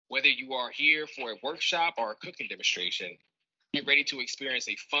Whether you are here for a workshop or a cooking demonstration, get ready to experience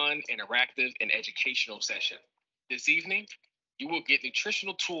a fun, interactive, and educational session. This evening, you will get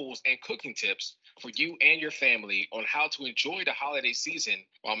nutritional tools and cooking tips for you and your family on how to enjoy the holiday season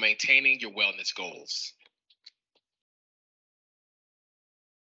while maintaining your wellness goals.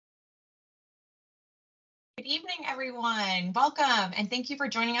 Good evening, everyone. Welcome, and thank you for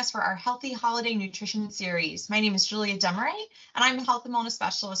joining us for our Healthy Holiday Nutrition Series. My name is Julia Demaray, and I'm a Health and Wellness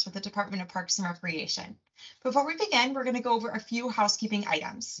Specialist with the Department of Parks and Recreation. Before we begin, we're going to go over a few housekeeping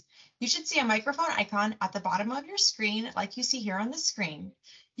items. You should see a microphone icon at the bottom of your screen, like you see here on the screen.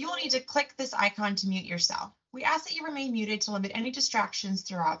 You will need to click this icon to mute yourself. We ask that you remain muted to limit any distractions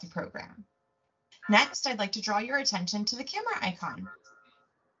throughout the program. Next, I'd like to draw your attention to the camera icon.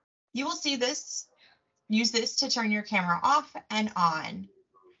 You will see this. Use this to turn your camera off and on.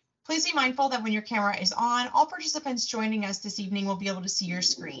 Please be mindful that when your camera is on, all participants joining us this evening will be able to see your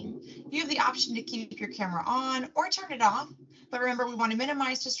screen. You have the option to keep your camera on or turn it off, but remember, we want to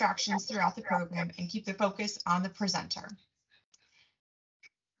minimize distractions throughout the program and keep the focus on the presenter.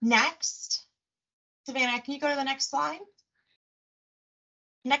 Next, Savannah, can you go to the next slide?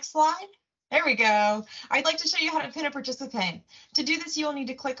 Next slide. There we go. I'd like to show you how to pin a participant. To do this, you will need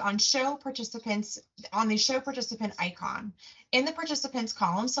to click on Show Participants on the Show Participant icon. In the Participants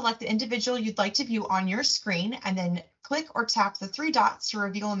column, select the individual you'd like to view on your screen and then click or tap the three dots to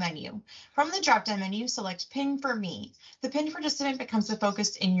reveal a menu. From the drop-down menu, select Pin for Me. The pinned participant becomes the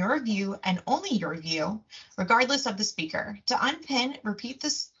focus in your view and only your view, regardless of the speaker. To unpin, repeat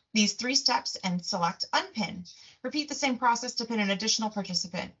these three steps and select Unpin. Repeat the same process to pin an additional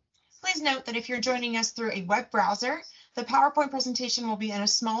participant. Please note that if you're joining us through a web browser, the PowerPoint presentation will be in a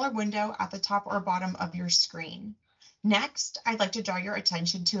smaller window at the top or bottom of your screen. Next, I'd like to draw your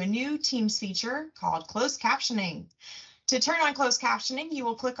attention to a new Teams feature called Closed Captioning. To turn on closed captioning, you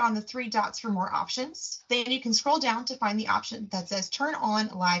will click on the three dots for more options. Then you can scroll down to find the option that says Turn on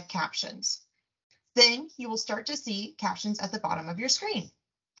Live Captions. Then you will start to see captions at the bottom of your screen.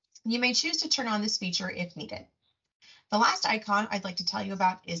 You may choose to turn on this feature if needed. The last icon I'd like to tell you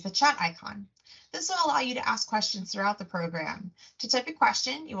about is the chat icon. This will allow you to ask questions throughout the program. To type a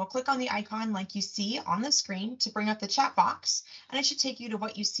question, you will click on the icon like you see on the screen to bring up the chat box, and it should take you to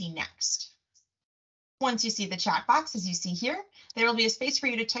what you see next. Once you see the chat box, as you see here, there will be a space for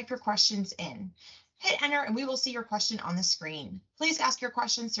you to type your questions in. Hit enter and we will see your question on the screen. Please ask your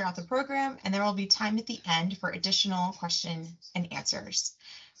questions throughout the program, and there will be time at the end for additional question and answers.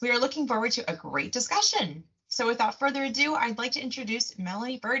 We are looking forward to a great discussion. So without further ado, I'd like to introduce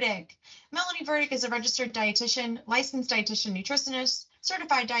Melanie Burdick. Melanie Burdick is a registered dietitian, licensed dietitian nutritionist,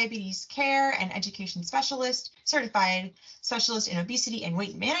 certified diabetes care and education specialist, certified specialist in obesity and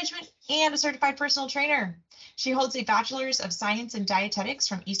weight management, and a certified personal trainer. She holds a bachelor's of science in dietetics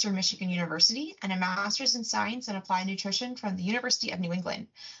from Eastern Michigan University and a master's in science and applied nutrition from the University of New England.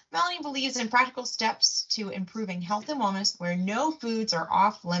 Melanie believes in practical steps to improving health and wellness where no foods are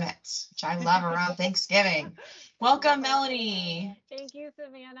off limits, which I love around Thanksgiving. Welcome, Melanie. Thank you,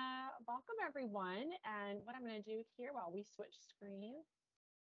 Savannah. Welcome, everyone. And what I'm going to do here while we switch screens,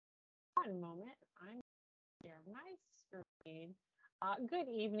 one moment, I'm here, my screen. Good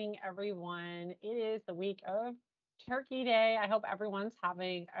evening, everyone. It is the week of Turkey Day. I hope everyone's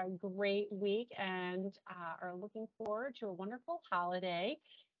having a great week and are looking forward to a wonderful holiday.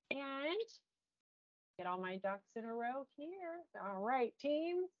 And get all my ducks in a row here. All right,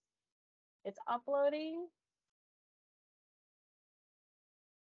 team, it's uploading.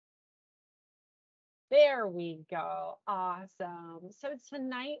 There we go. Awesome. So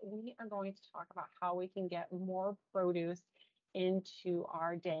tonight we are going to talk about how we can get more produce into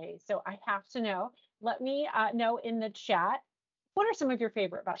our day. So I have to know, let me know in the chat, what are some of your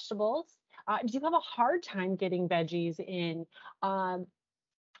favorite vegetables? Do you have a hard time getting veggies in?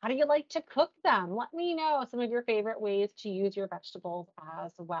 How do you like to cook them? Let me know some of your favorite ways to use your vegetables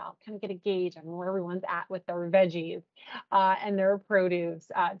as well. Kind of get a gauge on where everyone's at with their veggies and their produce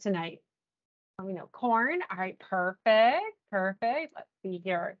tonight. Let me know. Corn. All right, perfect. Perfect. Let's see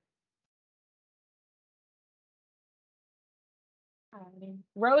here.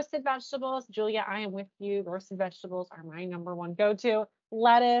 Roasted vegetables. Julia, I am with you. Roasted vegetables are my number one go-to.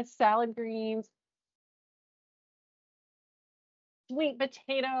 Lettuce, salad greens, sweet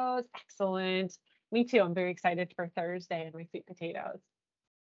potatoes. Excellent. Me too. I'm very excited for Thursday and my sweet potatoes.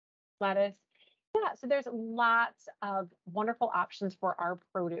 Lettuce. Yeah, so there's lots of wonderful options for our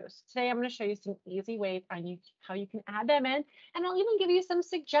produce. Today, I'm going to show you some easy ways on how you can add them in. And I'll even give you some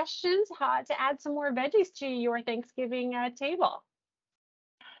suggestions how to add some more veggies to your Thanksgiving table.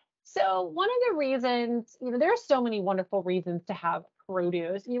 So one of the reasons, there are so many wonderful reasons to have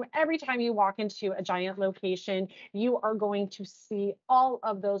produce. Every time you walk into a Giant location, you are going to see all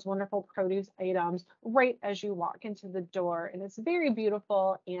of those wonderful produce items right as you walk into the door. And it's very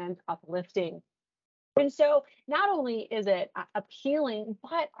beautiful and uplifting. And so not only is it appealing,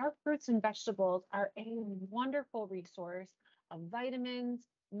 but our fruits and vegetables are a wonderful resource of vitamins,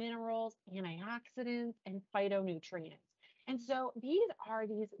 minerals, antioxidants, and phytonutrients. And so these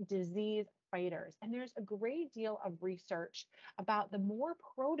disease fighters. And there's a great deal of research about the more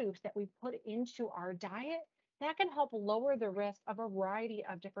produce that we put into our diet that can help lower the risk of a variety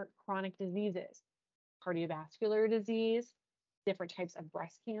of different chronic diseases, cardiovascular disease, different types of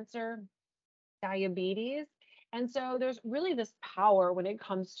breast cancer, diabetes. And so there's really this power when it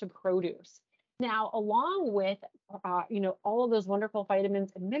comes to produce. Now, along with all of those wonderful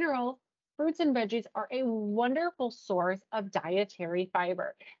vitamins and minerals, fruits and veggies are a wonderful source of dietary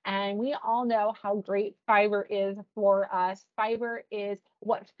fiber. And we all know how great fiber is for us. Fiber is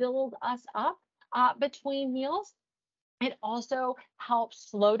what fills us up between meals. It also helps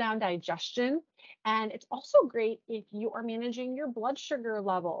slow down digestion. And it's also great if you are managing your blood sugar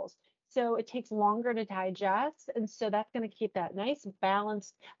levels. So it takes longer to digest. And so that's going to keep that nice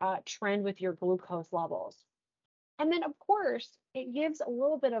balanced trend with your glucose levels. And then, of course, it gives a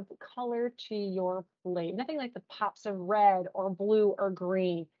little bit of color to your plate, nothing like the pops of red or blue or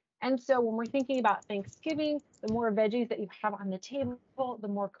green. And so when we're thinking about Thanksgiving, the more veggies that you have on the table, the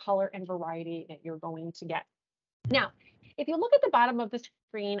more color and variety that you're going to get. Now, if you look at the bottom of the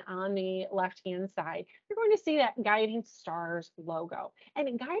screen on the left-hand side, you're going to see that Guiding Stars logo.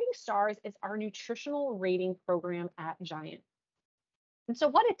 And Guiding Stars is our nutritional rating program at Giant. And so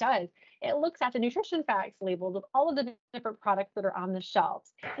what it does, it looks at the nutrition facts labeled of all of the different products that are on the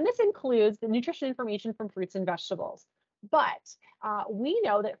shelves. And this includes the nutrition information from fruits and vegetables. But we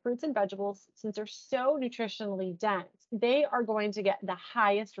know that fruits and vegetables, since they're so nutritionally dense, they are going to get the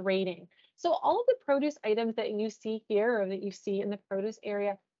highest rating. So all of the produce items that you see here or that you see in the produce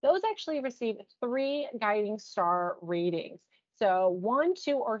area, those actually receive 3 Guiding Star ratings. So 1,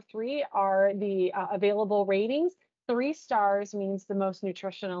 2, or 3 are the available ratings. 3 stars means the most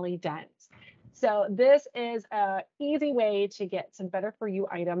nutritionally dense. So this is an easy way to get some better for you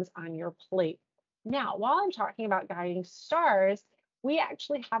items on your plate. Now, while I'm talking about Guiding Stars, we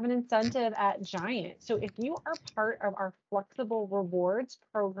actually have an incentive at Giant. So if you are part of our flexible rewards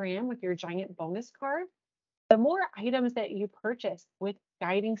program with your Giant bonus card, the more items that you purchase with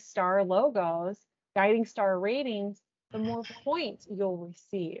Guiding Star logos, Guiding Star ratings, the more points you'll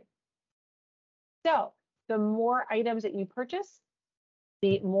receive. So the more items that you purchase,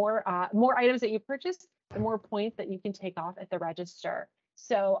 the more items that you purchase, the more points that you can take off at the register.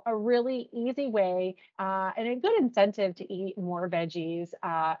 So a really easy way and a good incentive to eat more veggies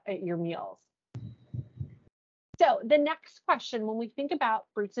at your meals. So the next question, when we think about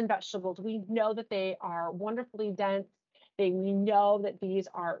fruits and vegetables, we know that they are wonderfully dense. We know that these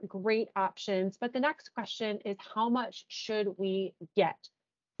are great options. But the next question is, how much should we get?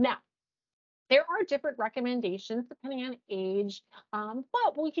 Now, there are different recommendations depending on age,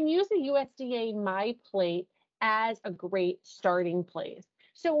 but we can use the USDA My Plate as a great starting place.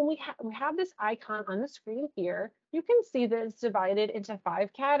 So when we have this icon on the screen here, you can see that it's divided into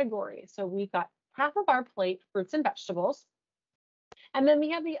 5 categories. So we've got half of our plate, fruits and vegetables. And then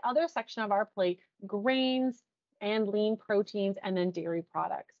we have the other section of our plate, grains and lean proteins, and then dairy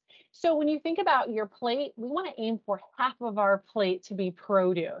products. So when you think about your plate, we want to aim for half of our plate to be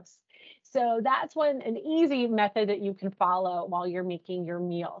produce. So that's an easy method that you can follow while you're making your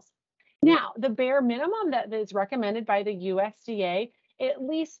meals. Now, the bare minimum that is recommended by the USDA, at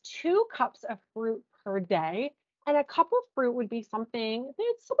least 2 cups of fruit per day. And a cup of fruit would be something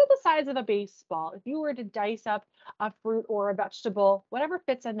that's about the size of a baseball. If you were to dice up a fruit or a vegetable, whatever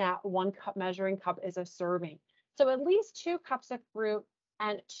fits in that 1 cup measuring cup is a serving. So at least 2 cups of fruit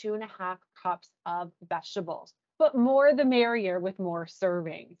and 2.5 cups of vegetables, but more the merrier with more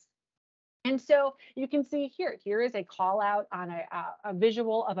servings. And so you can see here is a call out on a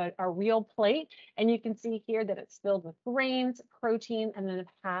visual of a real plate. And you can see here that it's filled with grains, protein, and then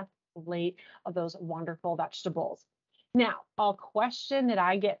a half plate of those wonderful vegetables. Now, a question that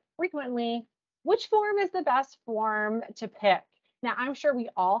I get frequently, which form is the best form to pick? Now, I'm sure we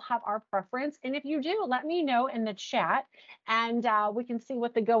all have our preference. And if you do, let me know in the chat and we can see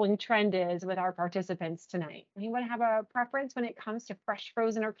what the going trend is with our participants tonight. Anyone have a preference when it comes to fresh,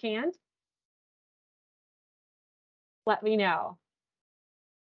 frozen, or canned? Let me know.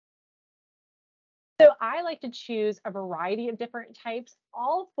 So I like to choose a variety of different types.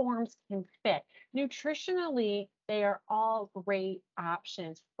 All forms can fit. Nutritionally, they are all great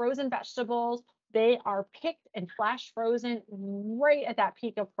options. Frozen vegetables, They are picked and flash frozen right at that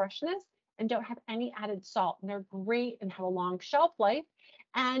peak of freshness and don't have any added salt. And they're great and have a long shelf life.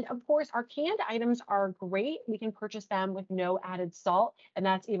 And of course, our canned items are great. We can purchase them with no added salt, and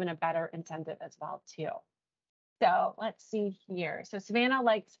that's even a better incentive as well, too. So let's see here. So Savannah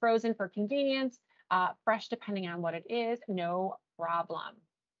likes frozen for convenience, fresh depending on what it is, no problem.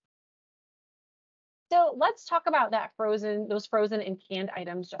 So let's talk about that those frozen and canned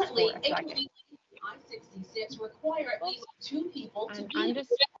items just for a second. I-66 require at least 2 people to be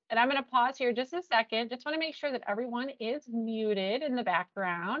And I'm going to pause here just a second. Just want to make sure that everyone is muted in the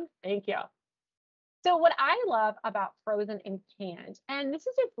background. Thank you. So what I love about frozen and canned, and this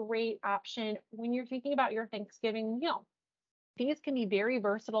is a great option when you're thinking about your Thanksgiving meal. These can be very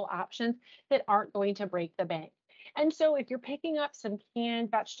versatile options that aren't going to break the bank. And so if you're picking up some canned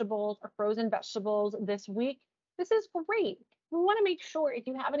vegetables or frozen vegetables this week, this is great. We want to make sure if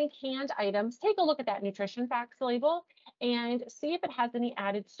you have any canned items, take a look at that nutrition facts label and see if it has any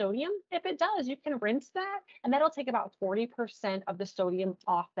added sodium. If it does, you can rinse that, and that'll take about 40% of the sodium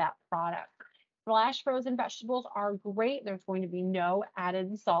off that product. Flash frozen vegetables are great. There's going to be no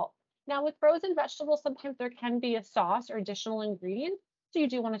added salt. Now with frozen vegetables, sometimes there can be a sauce or additional ingredients. So you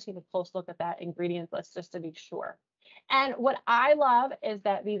do want to take a close look at that ingredient list just to be sure. And what I love is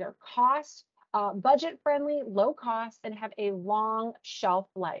that these are budget friendly, low cost, and have a long shelf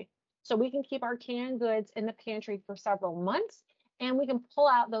life. So we can keep our canned goods in the pantry for several months, and we can pull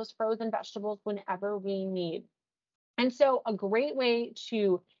out those frozen vegetables whenever we need. And so a great way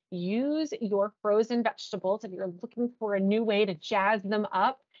to use your frozen vegetables, if you're looking for a new way to jazz them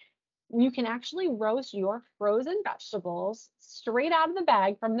up, you can actually roast your frozen vegetables straight out of the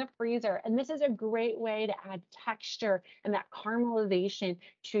bag from the freezer. And this is a great way to add texture and that caramelization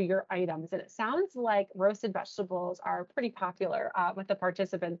to your items. And it sounds like roasted vegetables are pretty popular with the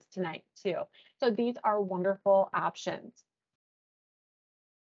participants tonight too. So these are wonderful options.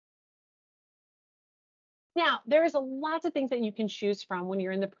 Now, there's lots of things that you can choose from when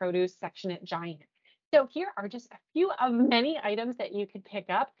you're in the produce section at Giant. So here are just a few of many items that you could pick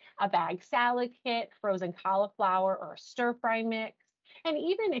up: a bag salad kit, frozen cauliflower, or a stir fry mix. And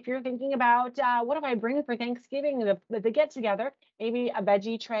even if you're thinking about what do I bring for Thanksgiving, the get together, maybe a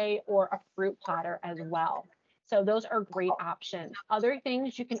veggie tray or a fruit platter as well. So those are great options. Other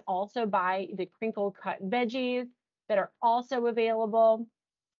things, you can also buy the crinkle cut veggies that are also available.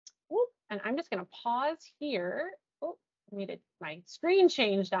 Ooh, and I'm just going to pause here. Oh, my screen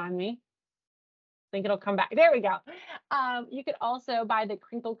changed on me. Think it'll come back. There we go. You could also buy the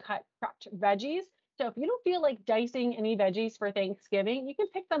crinkle cut prepped veggies. So if you don't feel like dicing any veggies for Thanksgiving, you can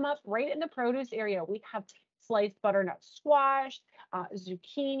pick them up right in the produce area. We have sliced butternut squash,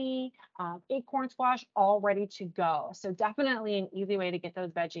 zucchini, acorn squash, all ready to go. So definitely an easy way to get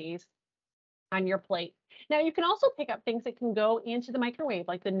those veggies on your plate. Now you can also pick up things that can go into the microwave,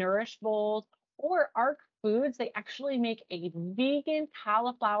 like the Nourish bowls or Arc Foods. They actually make a vegan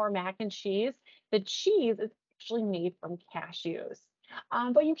cauliflower mac and cheese. The cheese is actually made from cashews.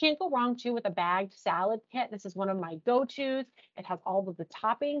 But you can't go wrong too with a bagged salad kit. This is one of my go-tos. It has all of the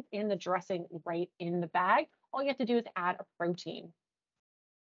toppings and the dressing right in the bag. All you have to do is add a protein.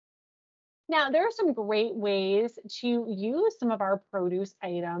 Now, there are some great ways to use some of our produce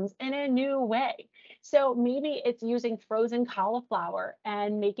items in a new way. So maybe it's using frozen cauliflower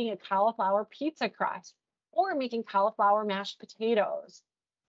and making a cauliflower pizza crust, or making cauliflower mashed potatoes.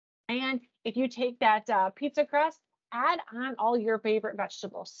 And if you take that pizza crust, add on all your favorite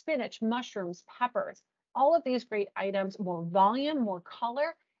vegetables: spinach, mushrooms, peppers, all of these great items, more volume, more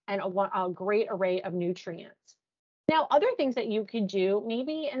color, and a great array of nutrients. Now, other things that you could do,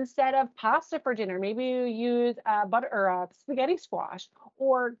 maybe instead of pasta for dinner, maybe you use butter or spaghetti squash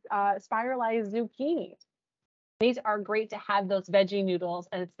or spiralized zucchini. These are great to have those veggie noodles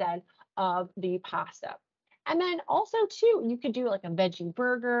instead of the pasta. And then also too, you could do like a veggie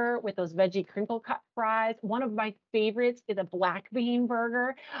burger with those veggie crinkle cut fries. One of my favorites is a black bean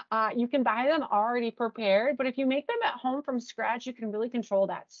burger. You can buy them already prepared, but if you make them at home from scratch, you can really control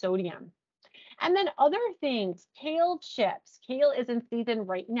that sodium. And then other things, kale chips. Kale is in season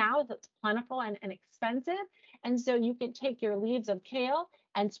right now, so it's plentiful and inexpensive. And so you can take your leaves of kale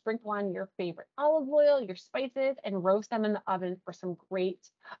and sprinkle on your favorite olive oil, your spices, and roast them in the oven for some great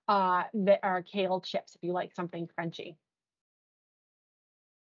kale chips if you like something crunchy.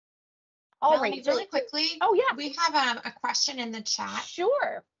 All Melanie, right. really quickly. Oh, yeah. We have a question in the chat.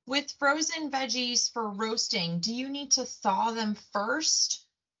 Sure. With frozen veggies for roasting, do you need to thaw them first?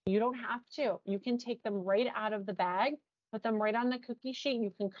 You don't have to. You can take them right out of the bag, put them right on the cookie sheet.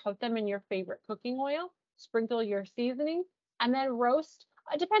 You can coat them in your favorite cooking oil, sprinkle your seasoning, and then roast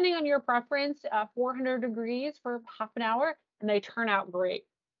depending on your preference, 400 degrees for half an hour, and they turn out great.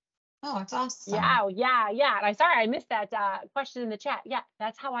 Oh, it's awesome. Yeah, yeah. And I missed that question in the chat. Yeah,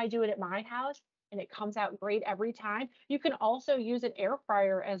 that's how I do it at my house, and it comes out great every time. You can also use an air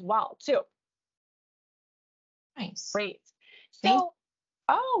fryer as well, too. Nice. Great. Thank So,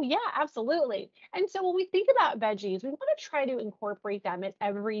 oh yeah, absolutely. And so when we think about veggies, we want to try to incorporate them at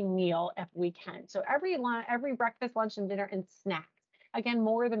every meal if we can. So every breakfast, lunch, and dinner and snacks. Again,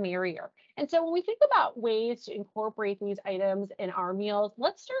 more the merrier. And so when we think about ways to incorporate these items in our meals,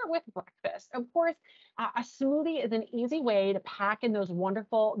 let's start with breakfast. Of course, a smoothie is an easy way to pack in those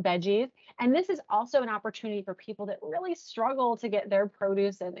wonderful veggies. And this is also an opportunity for people that really struggle to get their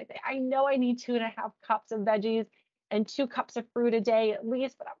produce in. They say, I know I need 2.5 cups of veggies and 2 cups of fruit a day at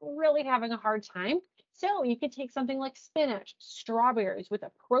least, but I'm really having a hard time. So you could take something like spinach, strawberries with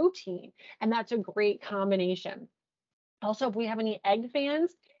a protein, and that's a great combination. Also, if we have any egg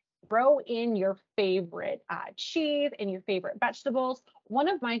fans, throw in your favorite cheese and your favorite vegetables. One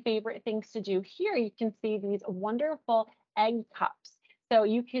of my favorite things to do here, you can see these wonderful egg cups. So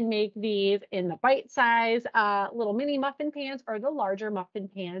you can make these in the bite size little mini muffin pans or the larger muffin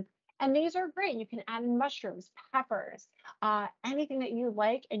pans. And these are great. You can add in mushrooms, peppers, anything that you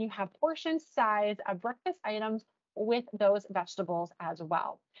like, and you have portion size of breakfast items with those vegetables as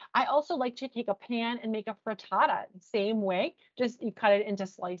well. I also like to take a pan and make a frittata the same way, just you cut it into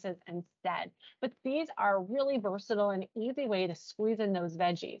slices instead. But these are really versatile and easy way to squeeze in those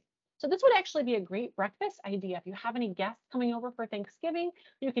veggies. So this would actually be a great breakfast idea. If you have any guests coming over for Thanksgiving,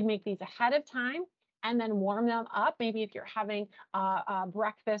 you can make these ahead of time and then warm them up. Maybe if you're having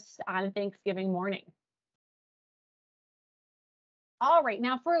breakfast on Thanksgiving morning. All right,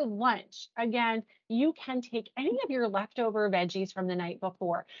 now for lunch, again, you can take any of your leftover veggies from the night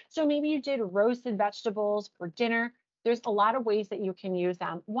before. So maybe you did roasted vegetables for dinner. There's a lot of ways that you can use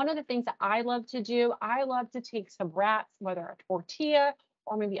them. One of the things that I love to do, I love to take some wraps, whether a tortilla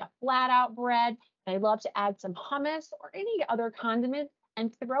or maybe a flat out bread. And I love to add some hummus or any other condiment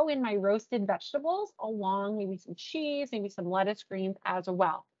and throw in my roasted vegetables along maybe some cheese, maybe some lettuce greens as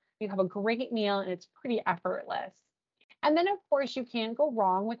well. You have a great meal and it's pretty effortless. And then, of course, you can't go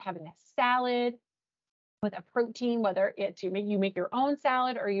wrong with having a salad with a protein, whether it's you make your own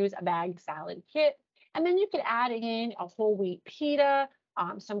salad or use a bagged salad kit. And then you could add in a whole wheat pita,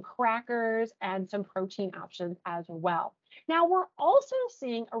 some crackers, and some protein options as well. Now, we're also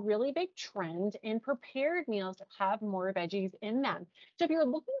seeing a really big trend in prepared meals that have more veggies in them. So if you're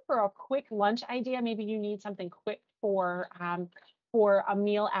looking for a quick lunch idea, maybe you need something quick for a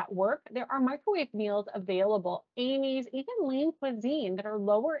meal at work, there are microwave meals available. Amy's, even Lean Cuisine, that are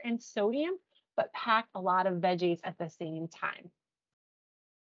lower in sodium but pack a lot of veggies at the same time.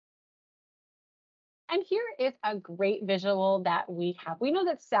 And here is a great visual that we have. We know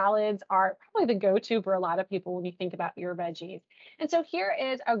that salads are probably the go-to for a lot of people when you think about your veggies. And so here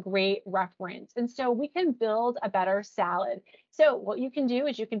is a great reference. And so we can build a better salad. So what you can do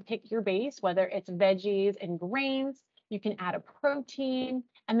is you can pick your base, whether it's veggies and grains, you can add a protein,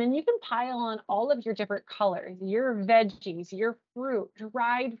 and then you can pile on all of your different colors, your veggies, your fruit,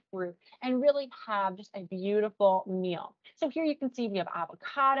 dried fruit, and really have just a beautiful meal. So here you can see we have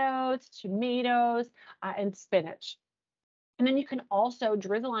avocados, tomatoes, and spinach. And then you can also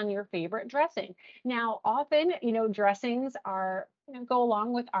drizzle on your favorite dressing. Now, often, dressings are go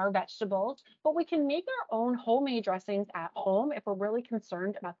along with our vegetables, but we can make our own homemade dressings at home if we're really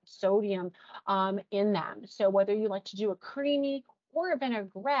concerned about the sodium in them. So whether you like to do a creamy or a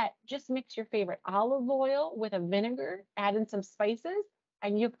vinaigrette, just mix your favorite olive oil with a vinegar, add in some spices,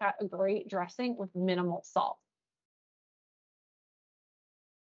 and you've got a great dressing with minimal salt.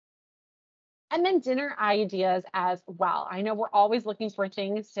 And then dinner ideas as well. I know we're always looking for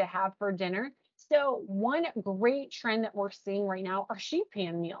things to have for dinner. So one great trend that we're seeing right now are sheet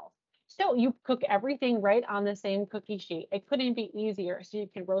pan meals. So you cook everything right on the same cookie sheet. It couldn't be easier. So you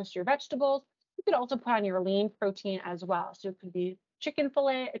can roast your vegetables. You could also put on your lean protein as well. So it could be chicken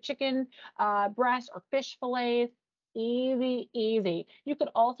breast or fish fillets. Easy, easy. You could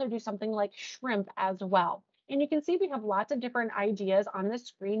also do something like shrimp as well. And you can see we have lots of different ideas on the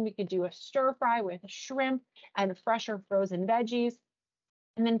screen. We could do a stir fry with shrimp and fresh or frozen veggies,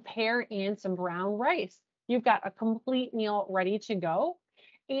 and then pair in some brown rice. You've got a complete meal ready to go.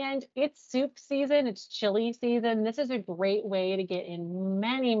 And it's soup season, it's chili season. This is a great way to get in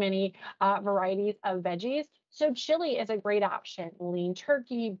many, many varieties of veggies. So chili is a great option. Lean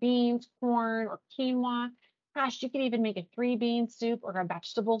turkey, beans, corn, or quinoa. Gosh, you could even make a 3-bean soup or a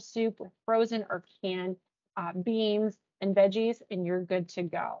vegetable soup with frozen or canned beans and veggies, and you're good to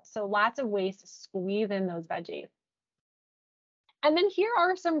go. So lots of ways to squeeze in those veggies. And then here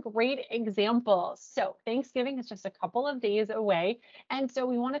are some great examples. So Thanksgiving is just a couple of days away. And so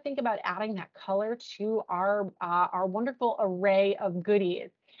we want to think about adding that color to our wonderful array of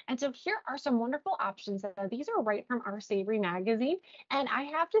goodies. And so here are some wonderful options. These are right from our Savory magazine. And I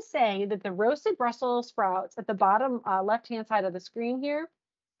have to say that the roasted Brussels sprouts at the bottom left-hand side of the screen here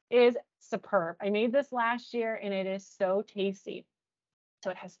is superb. I made this last year and it is so tasty. So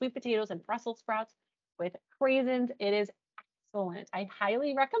it has sweet potatoes and Brussels sprouts with craisins. It is excellent. I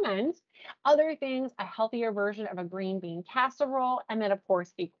highly recommend. Other things, a healthier version of a green bean casserole, and then of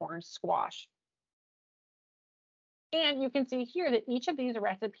course a corn squash. And you can see here that each of these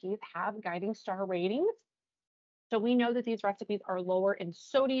recipes have guiding star ratings. So we know that these recipes are lower in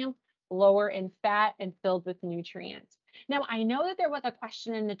sodium, lower in fat, and filled with nutrients. Now, I know that there was a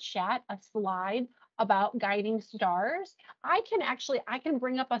question in the chat, a slide about guiding stars. I can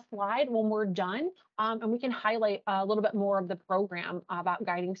bring up a slide when we're done, and we can highlight a little bit more of the program about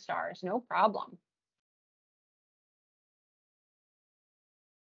guiding stars, no problem.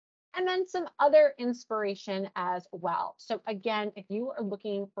 And then some other inspiration as well. So again, if you are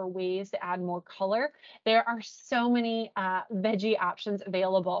looking for ways to add more color, there are so many veggie options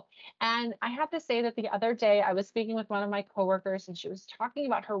available. And I have to say that the other day I was speaking with one of my coworkers and she was talking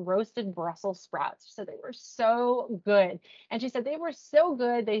about her roasted Brussels sprouts. She said they were so good. And she said they were so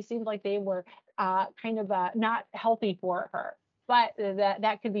good, they seemed like they were kind of not healthy for her. But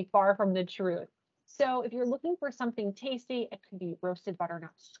that could be far from the truth. So if you're looking for something tasty, it could be roasted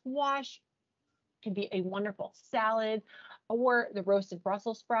butternut squash, it could be a wonderful salad, or the roasted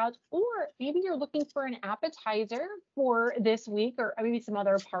Brussels sprouts, or maybe you're looking for an appetizer for this week or maybe some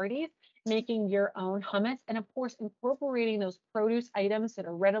other parties, making your own hummus, and of course, incorporating those produce items that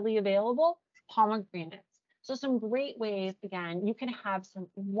are readily available, pomegranates. So some great ways, again, you can have some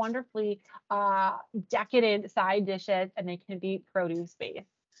wonderfully decadent side dishes and they can be produce based.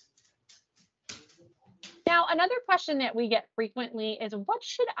 Now, another question that we get frequently is what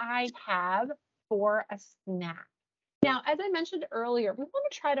should I have for a snack? Now, as I mentioned earlier, we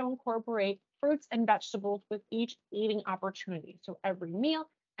want to try to incorporate fruits and vegetables with each eating opportunity. So every meal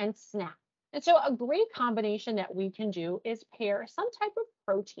and snack. And so a great combination that we can do is pair some type of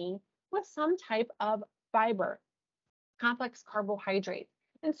protein with some type of fiber, complex carbohydrates.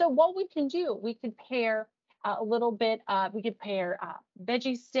 And so what we can do, we could pair a little bit, we could pair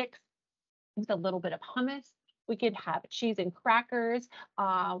veggie sticks with a little bit of hummus. We could have cheese and crackers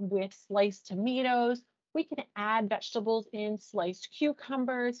with sliced tomatoes. We can add vegetables in, sliced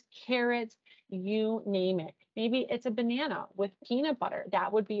cucumbers, carrots, you name it. Maybe it's a banana with peanut butter.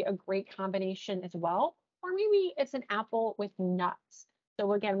 That would be a great combination as well. Or maybe it's an apple with nuts.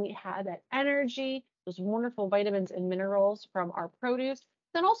 So again, we have that energy, those wonderful vitamins and minerals from our produce,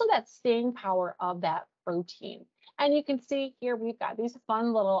 then also that staying power of that protein. And you can see here we've got these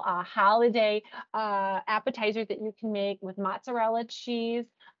fun little holiday appetizers that you can make with mozzarella cheese,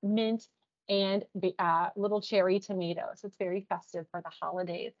 mint, and little cherry tomatoes. It's very festive for the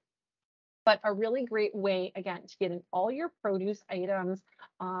holidays. But a really great way, again, to get in all your produce items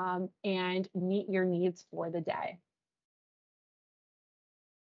and meet your needs for the day.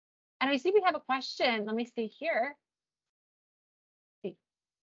 And I see we have a question. Let me see here.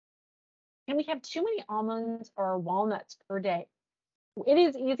 Can we have too many almonds or walnuts per day? It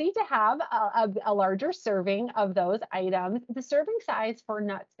is easy to have a larger serving of those items. The serving size for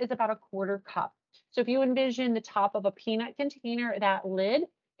nuts is about a quarter cup. So if you envision the top of a peanut container, that lid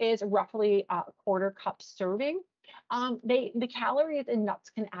is roughly a quarter cup serving. The calories in nuts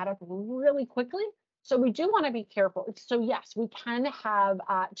can add up really quickly. So we do want to be careful. So yes, we can have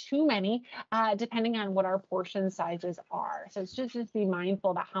too many depending on what our portion sizes are. So it's just be mindful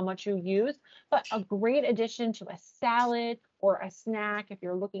about how much you use, but a great addition to a salad or a snack. If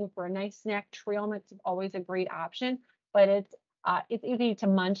you're looking for a nice snack, trail mix is always a great option, but it's easy to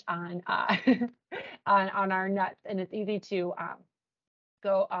munch on on our nuts, and it's easy to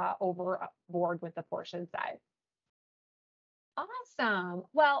go overboard with the portion size. Awesome.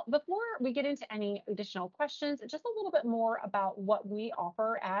 Well, before we get into any additional questions, just a little bit more about what we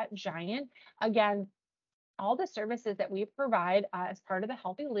offer at Giant. Again, all the services that we provide as part of the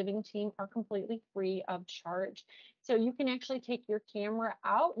Healthy Living team are completely free of charge. So you can actually take your camera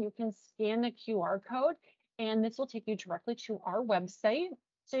out, you can scan the QR code, and this will take you directly to our website.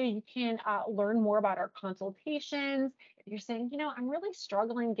 So you can learn more about our consultations. If you're saying, you know, I'm really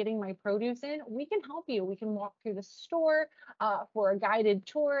struggling getting my produce in, we can help you. We can walk through the store for a guided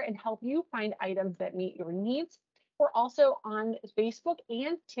tour and help you find items that meet your needs. We're also on Facebook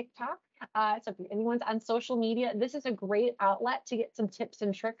and TikTok. So if anyone's on social media, this is a great outlet to get some tips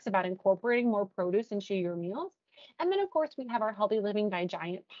and tricks about incorporating more produce into your meals. And then, of course, we have our Healthy Living by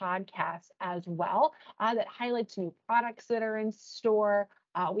Giant podcast as well that highlights new products that are in store.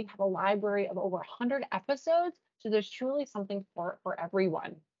 We have a library of over 100 episodes, so there's truly something for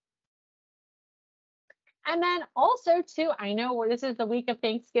everyone. And then also too, I know this is the week of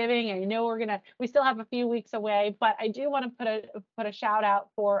Thanksgiving. I know we still have a few weeks away, but I do want to put a shout out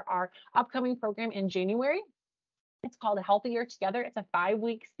for our upcoming program in January. It's called Healthier Together. It's a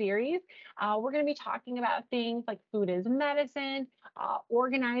 5-week series. We're going to be talking about things like food is medicine,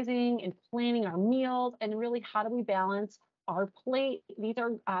 organizing and planning our meals, and really how do we balance our plate.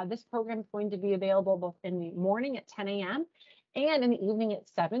 This program is going to be available both in the morning at 10 a.m. and in the evening at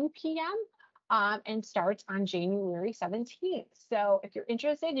 7 p.m. And starts on January 17th. So if you're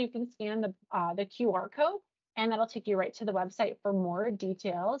interested, you can scan the QR code, and that'll take you right to the website for more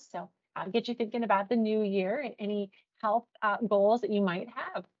details. So get you thinking about the new year and any health goals that you might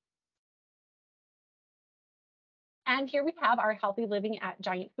have. And here we have our Healthy Living at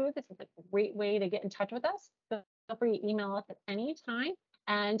Giant Food. This is a great way to get in touch with us. So feel free to email us at any time.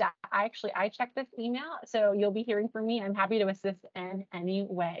 And I check this email, so you'll be hearing from me. I'm happy to assist in any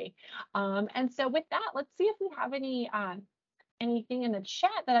way. And so with that, let's see if we have anything in the chat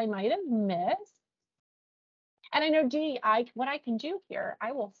that I might have missed. And I know, Dee, what I can do here,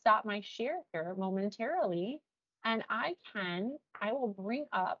 I will stop my share here momentarily, and I will bring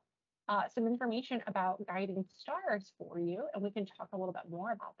up some information about guiding stars for you, and we can talk a little bit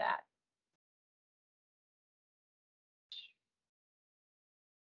more about that.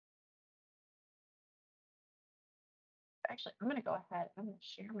 Actually, I'm going to go ahead. I'm going to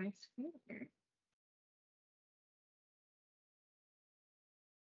share my screen here.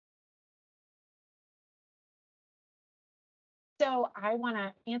 So I want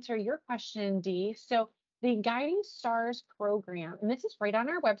to answer your question, Dee. So the Guiding Stars program, and this is right on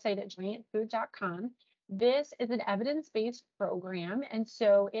our website at giantfood.com. This is an evidence-based program, and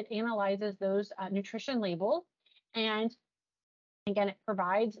so it analyzes those nutrition labels. And again, it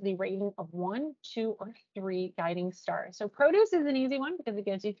provides the rating of 1, 2, or 3 guiding stars. So produce is an easy one because it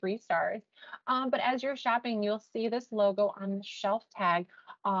gives you 3 stars. But as you're shopping, you'll see this logo on the shelf tag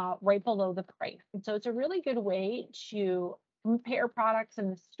right below the price. And so it's a really good way to compare products in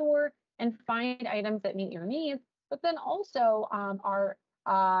the store and find items that meet your needs, but then also are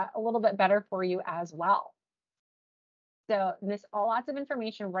a little bit better for you as well. So this lots of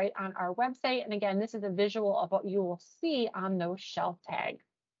information right on our website. And again, this is a visual of what you will see on those shelf tags.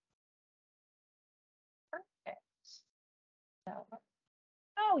 Perfect. So,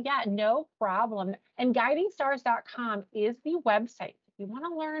 oh yeah, no problem. And guidingstars.com is the website. If you want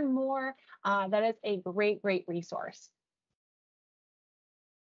to learn more, that is a great resource.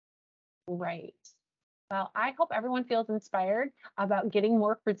 Right. Well, I hope everyone feels inspired about getting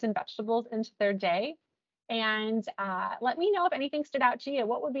more fruits and vegetables into their day. And let me know if anything stood out to you.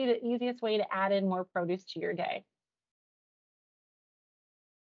 What would be the easiest way to add in more produce to your day?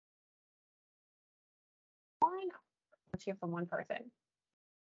 Let's hear from one person.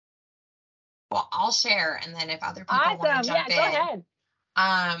 Well, I'll share, and then if other people want to jump in. Go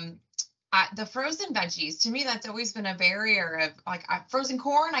ahead. The frozen veggies, to me, that's always been a barrier of like frozen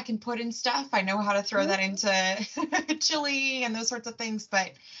corn. I can put in stuff. I know how to throw that into chili and those sorts of things.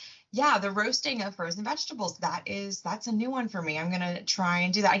 But yeah, the roasting of frozen vegetables, that's a new one for me. I'm going to try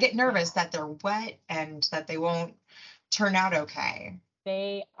and do that. I get nervous that they're wet and that they won't turn out okay.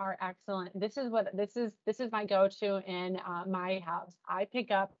 They are excellent. This is my go-to in my house. I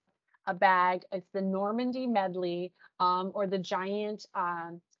pick up a bag. It's the Normandy medley or the giant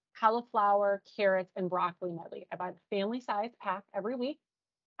cauliflower, carrots, and broccoli medley. I buy the family size pack every week.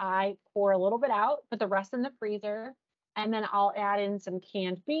 I pour a little bit out, put the rest in the freezer, and then I'll add in some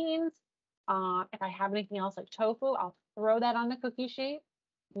canned beans. If I have anything else like tofu, I'll throw that on the cookie sheet,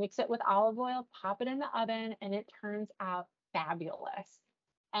 mix it with olive oil, pop it in the oven, and it turns out fabulous.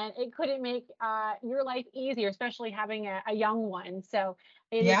 And it couldn't make your life easier, especially having a young one. So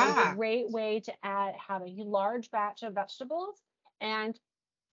it is a great way to have a large batch of vegetables and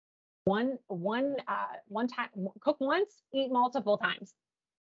one time, cook once, eat multiple times.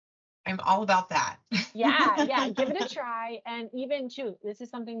 I'm all about that. Yeah, give it a try. And even too, this is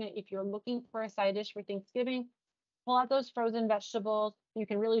something that if you're looking for a side dish for Thanksgiving, pull out those frozen vegetables. You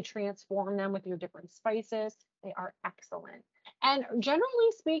can really transform them with your different spices. They are excellent. And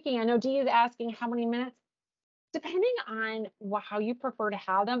generally speaking, I know Dee is asking how many minutes. Depending on how you prefer to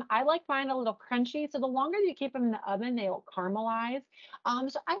have them, I like mine a little crunchy. So the longer you keep them in the oven, they will caramelize.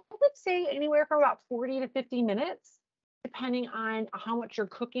 So I would say anywhere from about 40 to 50 minutes, depending on how much you're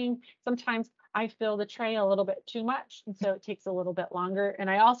cooking. Sometimes I fill the tray a little bit too much, and so it takes a little bit longer. And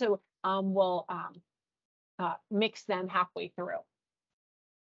I also will mix them halfway through.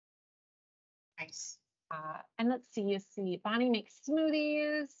 Nice. And let's see, Bonnie makes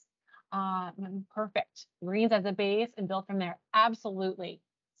smoothies. Perfect. Greens as a base and build from there. Absolutely.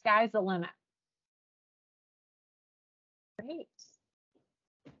 Sky's the limit. Great.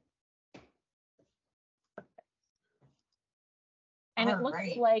 And it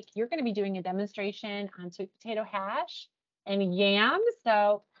looks like you're going to be doing a demonstration on sweet potato hash and yams.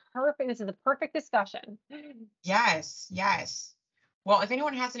 So perfect. This is a perfect discussion. Yes, yes. Well, if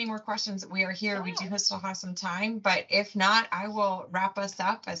anyone has any more questions, we are here. We do still have some time, but if not, I will wrap us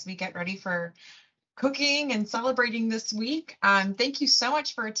up as we get ready for cooking and celebrating this week. Thank you so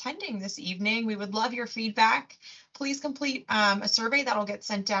much for attending this evening. We would love your feedback. Please complete a survey that'll get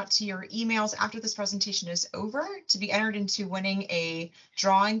sent out to your emails after this presentation is over to be entered into winning a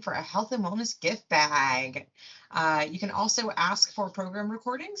drawing for a health and wellness gift bag. You can also ask for program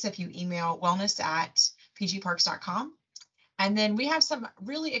recordings if you email wellness@pgparks.com. And then we have some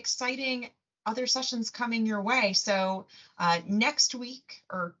really exciting other sessions coming your way. So next week,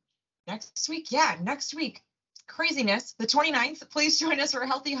 craziness, the 29th, please join us for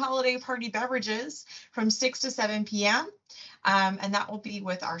Healthy Holiday Party Beverages from 6 to 7 p.m. And that will be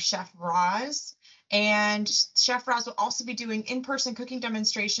with our Chef Roz. And Chef Roz will also be doing in-person cooking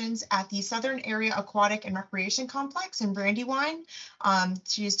demonstrations at the Southern Area Aquatic and Recreation Complex in Brandywine.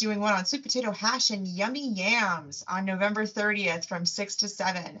 She is doing one on sweet potato hash and yummy yams on November 30th from 6 to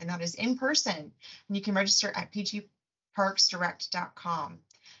 7, and that is in person. And you can register at pgparksdirect.com.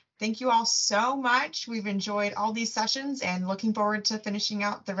 Thank you all so much. We've enjoyed all these sessions and looking forward to finishing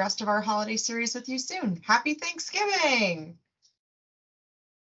out the rest of our holiday series with you soon. Happy Thanksgiving!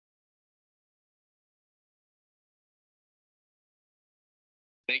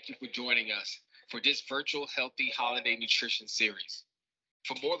 Thank you for joining us for this virtual Healthy Holiday Nutrition series.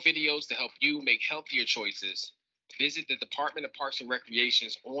 For more videos to help you make healthier choices, visit the Department of Parks and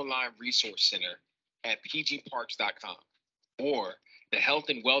Recreation's online resource center at pgparks.com or the Health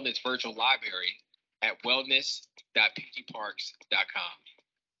and Wellness Virtual Library at wellness.pgparks.com.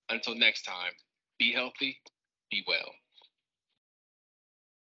 Until next time, be healthy, be well.